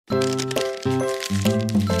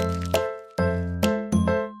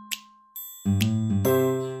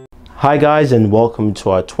Hi guys, and welcome to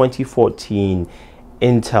our 2014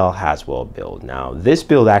 Intel Haswell build. Now this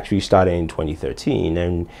build actually started in 2013,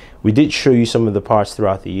 and we did show you some of the parts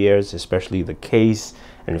throughout the years, especially the case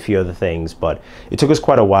and a few other things, but it took us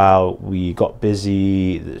quite a while. We got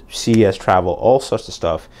busy, the CES travel, all sorts of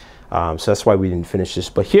stuff, so that's why we didn't finish this.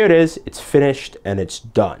 But here it is, it's finished and it's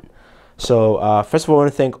done. So first of all, I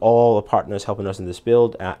want to thank all the partners helping us in this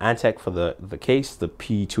build. Antec for the case, the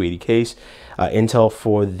P280 case, Intel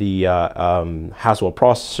for the Haswell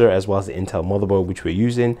processor, as well as the Intel motherboard, which we're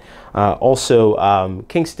using. Also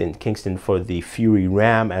Kingston for the Fury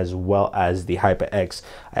RAM, as well as the HyperX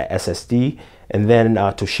SSD. And then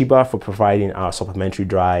Toshiba for providing our supplementary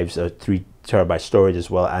drives, 3 terabyte storage, as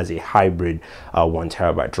well as a hybrid 1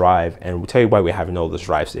 terabyte drive. And we'll tell you why we're having all those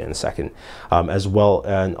drives there in a second. As well,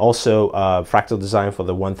 and also Fractal Design for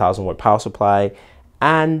the 1000 watt power supply,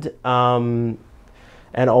 and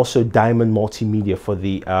also Diamond Multimedia for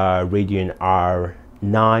the Radeon R9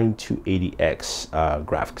 280X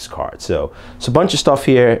graphics card. So it's a bunch of stuff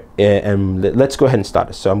here, and let's go ahead and start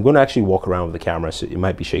it. So I'm going to actually walk around with the camera, so it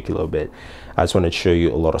might be shaky a little bit. I just want to show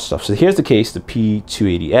you a lot of stuff. So here's the case, the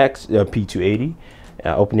P280.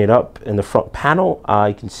 Open it up in the front panel.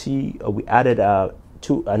 You can see we added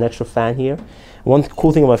an extra fan here. One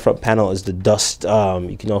cool thing about the front panel is the dust.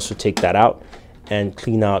 You can also take that out and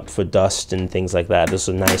clean out for dust and things like that. Those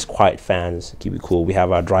are nice quiet fans, keep it cool. We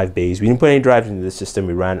have our drive bays. We didn't put any drives into the system.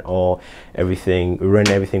 We ran everything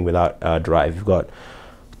without drive. We've got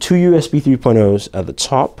 2 USB 3.0s at the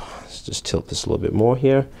top. Let's just tilt this a little bit more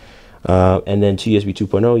here. And then 2 USB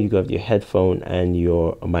 2.0, you got your headphone and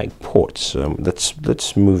your mic ports.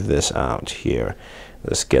 Let's move this out here.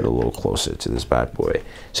 Let's get a little closer to this bad boy.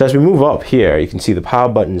 So as we move up here, you can see the power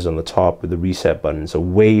buttons on the top with the reset buttons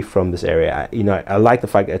away from this area. I like the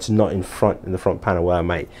fact that it's not in the front panel where I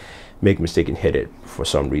might make a mistake and hit it for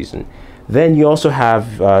some reason. Then you also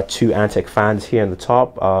have 2 Antec fans here on the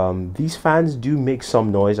top. These fans do make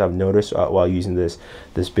some noise, I've noticed, while using this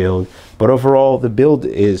build. But overall, the build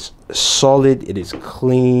is solid. It is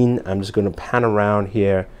clean. I'm just going to pan around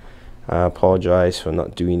here. I apologize for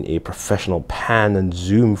not doing a professional pan and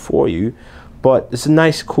zoom for you, but it's a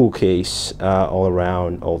nice, cool case all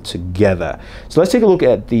around, all together. So let's take a look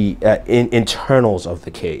at the internals of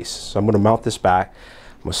the case. So I'm going to mount this back.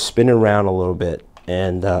 I'm going to spin it around a little bit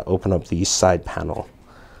and open up the side panel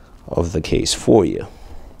of the case for you.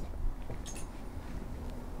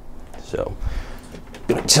 So I'm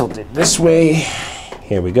going to tilt it this way.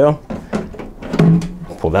 Here we go.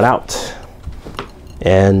 Pull that out.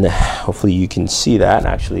 And hopefully you can see that.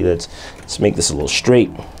 Actually, let's make this a little straight.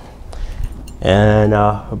 And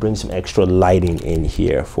I'll bring some extra lighting in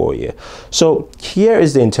here for you. So here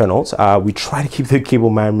is the internals. We try to keep the cable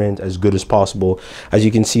management as good as possible. As you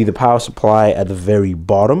can see, the power supply at the very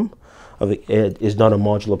bottom of it is not a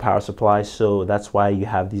modular power supply, so that's why you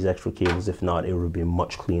have these extra cables. If not, it would be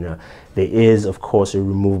much cleaner. There is, of course, a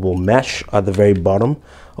removable mesh at the very bottom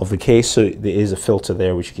of the case, so there is a filter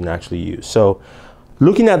there which you can actually use. So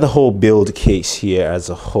looking at the whole build case here as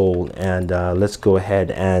a whole, and let's go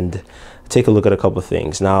ahead and take a look at a couple of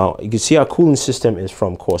things. Now, you can see our cooling system is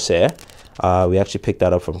from Corsair. We actually picked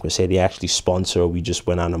that up from Corsair. They actually sponsor. We just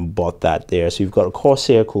went out and bought that there. So you've got a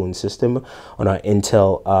Corsair cooling system on our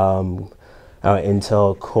Intel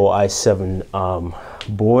Core i7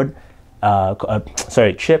 board.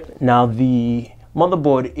 Chip. Now the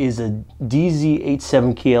motherboard is a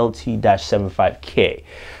DZ87KLT-75K.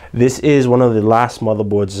 This is one of the last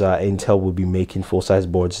motherboards Intel will be making, full-size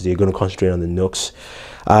boards. They're going to concentrate on the Nooks.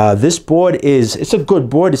 This board it's a good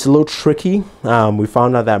board. It's a little tricky. We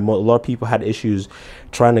found out that a lot of people had issues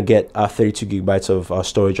trying to get 32 gigabytes of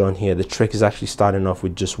storage on here. The trick is actually starting off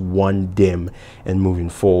with just 1 DIMM and moving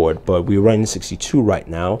forward. But we're running 62 right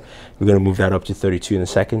now. We're going to move that up to 32 in a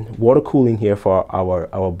second. Water cooling here for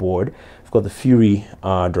our board. We've got the Fury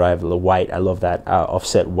drive, the white. I love that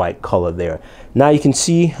offset white color there. Now you can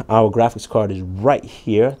see our graphics card is right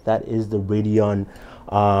here. That is the Radeon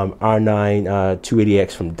R9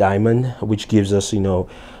 280X from Diamond, which gives us,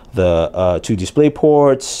 the 2 display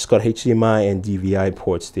ports. It's got HDMI and DVI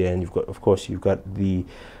ports there, and of course you've got the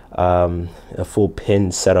a full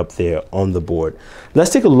pin setup there on the board.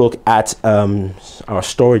 Let's take a look at our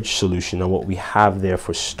storage solution and what we have there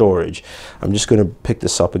for storage. I'm just going to pick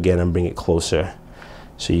this up again and bring it closer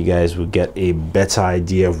so you guys will get a better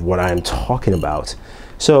idea of what I'm talking about.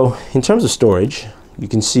 So in terms of storage, you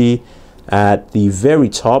can see at the very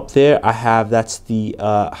top there, that's the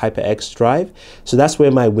HyperX drive. So that's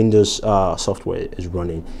where my Windows software is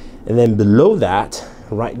running. And then below that,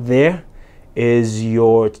 right there, is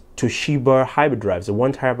your Toshiba hybrid drives, a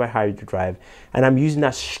 1 terabyte hybrid drive, and I'm using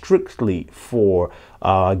that strictly for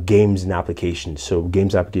games and applications. So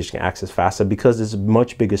games and applications can access faster because there's a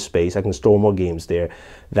much bigger space. I can store more games there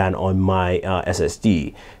than on my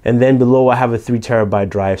SSD. And then below I have a 3 terabyte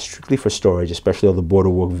drive strictly for storage, especially all the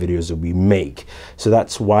Booredatwork videos that we make. So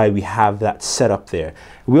that's why we have that set up there.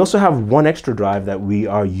 We also have one extra drive that we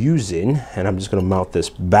are using, and I'm just going to mount this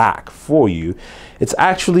back for you. It's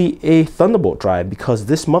actually a Thunderbolt drive because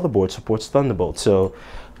this motherboard supports Thunderbolt. So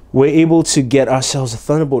we're able to get ourselves a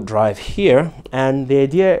Thunderbolt drive here, and the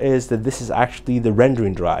idea is that this is actually the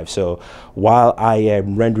rendering drive. So while I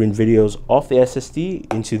am rendering videos off the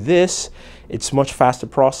SSD into this, it's much faster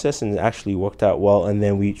process and it actually worked out well, and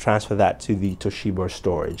then we transfer that to the Toshiba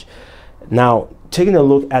storage. Now, taking a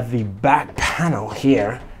look at the back panel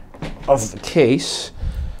here of the case,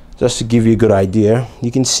 just to give you a good idea,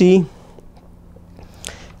 you can see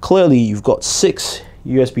clearly you've got 6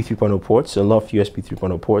 USB 3.0 ports, enough USB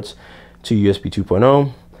 3.0 ports to USB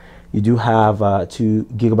 2.0. You do have 2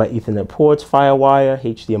 gigabit Ethernet ports, Firewire,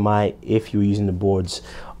 HDMI if you're using the board's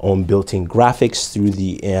own built-in graphics through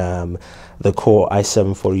the Core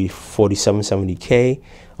i7-4770K.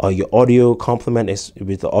 Your audio complement is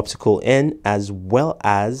with the optical in, as well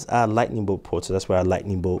as a lightning bolt port. So that's where our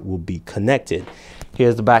lightning bolt will be connected.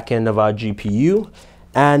 Here's the back end of our GPU.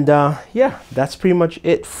 And yeah, that's pretty much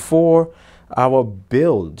it for our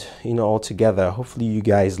build, all together. Hopefully you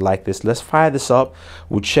guys like this. Let's fire this up.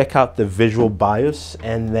 We'll check out the visual BIOS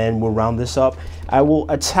and then we'll round this up. I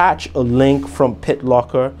will attach a link from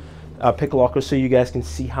Picklocker so you guys can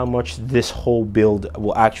see how much this whole build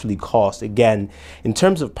will actually cost. Again, in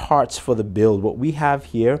terms of parts for the build, what we have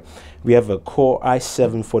here, we have a Core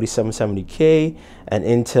i7-4770K, an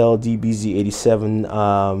Intel DBZ87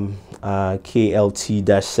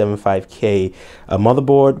 KLT-75K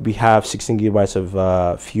motherboard. We have 16 gigabytes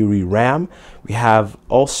of Fury RAM. We have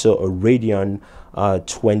also a Radeon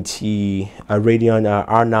R9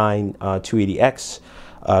 280X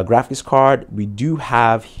graphics card. We do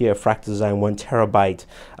have here a Fractal Design 1 terabyte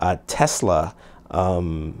Tesla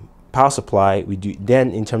power supply. We do then,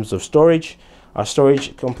 in terms of storage, our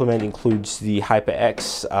storage complement includes the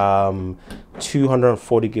HyperX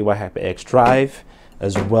 240 gigabyte HyperX drive,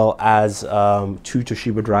 as well as 2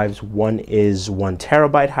 Toshiba drives. One is 1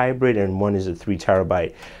 terabyte hybrid and one is a 3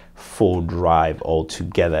 terabyte full drive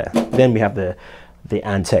altogether. Then we have the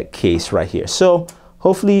Antec case right here. So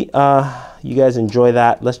hopefully you guys enjoy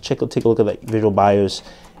that. Let's take a look at the visual BIOS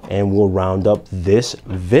and we'll round up this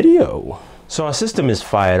video. So our system is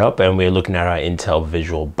fired up and we're looking at our Intel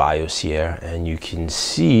Visual BIOS here, and you can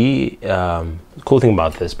see the cool thing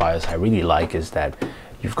about this BIOS I really like is that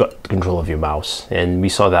you've got control of your mouse, and we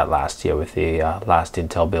saw that last year with the last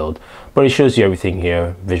Intel build. But it shows you everything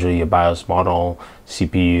here visually: your BIOS model,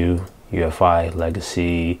 CPU, UEFI,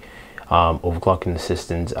 legacy, overclocking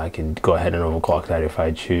assistance. I can go ahead and overclock that if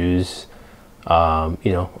I choose.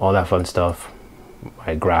 All that fun stuff.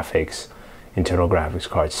 My graphics, internal graphics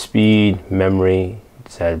card speed, memory,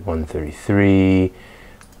 it's at 133.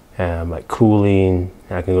 Like cooling,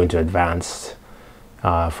 I can go into advanced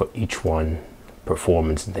for each one,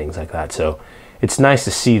 performance and things like that. So it's nice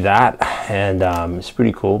to see that, and it's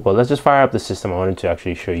pretty cool. But let's just fire up the system. I wanted to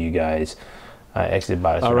actually show you guys exit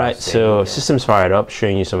BIOS. All right, so system's fired up,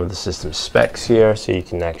 showing you some of the system specs here so you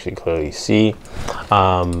can actually clearly see.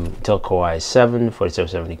 Intel Core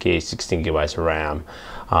i7-4770K, 16 gigabytes of RAM,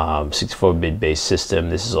 64-bit based system.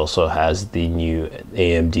 This also has the new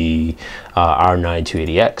AMD R9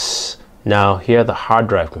 280X. Now here are the hard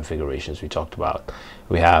drive configurations we talked about.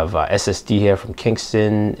 We have SSD here from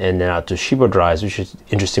Kingston, and then our Toshiba drives, which is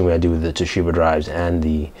interesting when I do with the Toshiba drives. And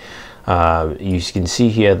the you can see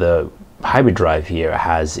here the hybrid drive here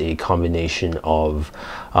has a combination of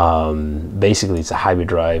basically it's a hybrid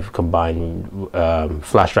drive combined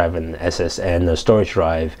flash drive and SS and a storage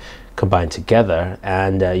drive combined together.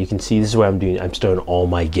 And you can see this is what I'm storing all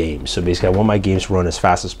my games. So basically I want my games to run as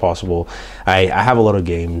fast as possible. I have a lot of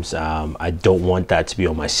games. I don't want that to be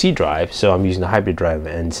on my C drive, so I'm using a hybrid drive,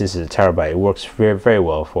 and since it's a terabyte, it works very, very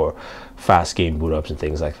well for fast game boot ups and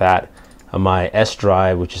things like that. My S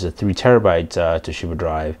drive, which is a 3 terabyte Toshiba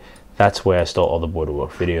drive, that's where I store all the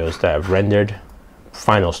Booredatwork videos that I've rendered,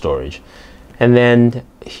 final storage. And then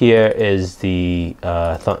here is the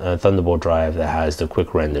Thunderbolt drive that has the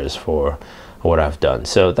quick renders for what I've done.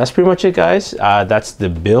 So that's pretty much it, guys. That's the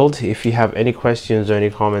build. If you have any questions or any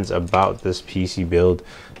comments about this PC build,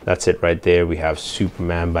 that's it right there. We have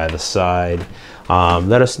Superman by the side.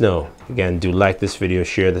 Let us know. Again, do like this video,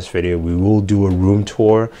 share this video. We will do a room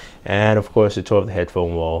tour, and of course a tour of the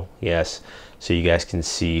headphone wall. Yes. so you guys can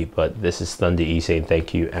see. But this is Thunder E saying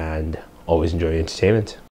thank you and always enjoy your entertainment.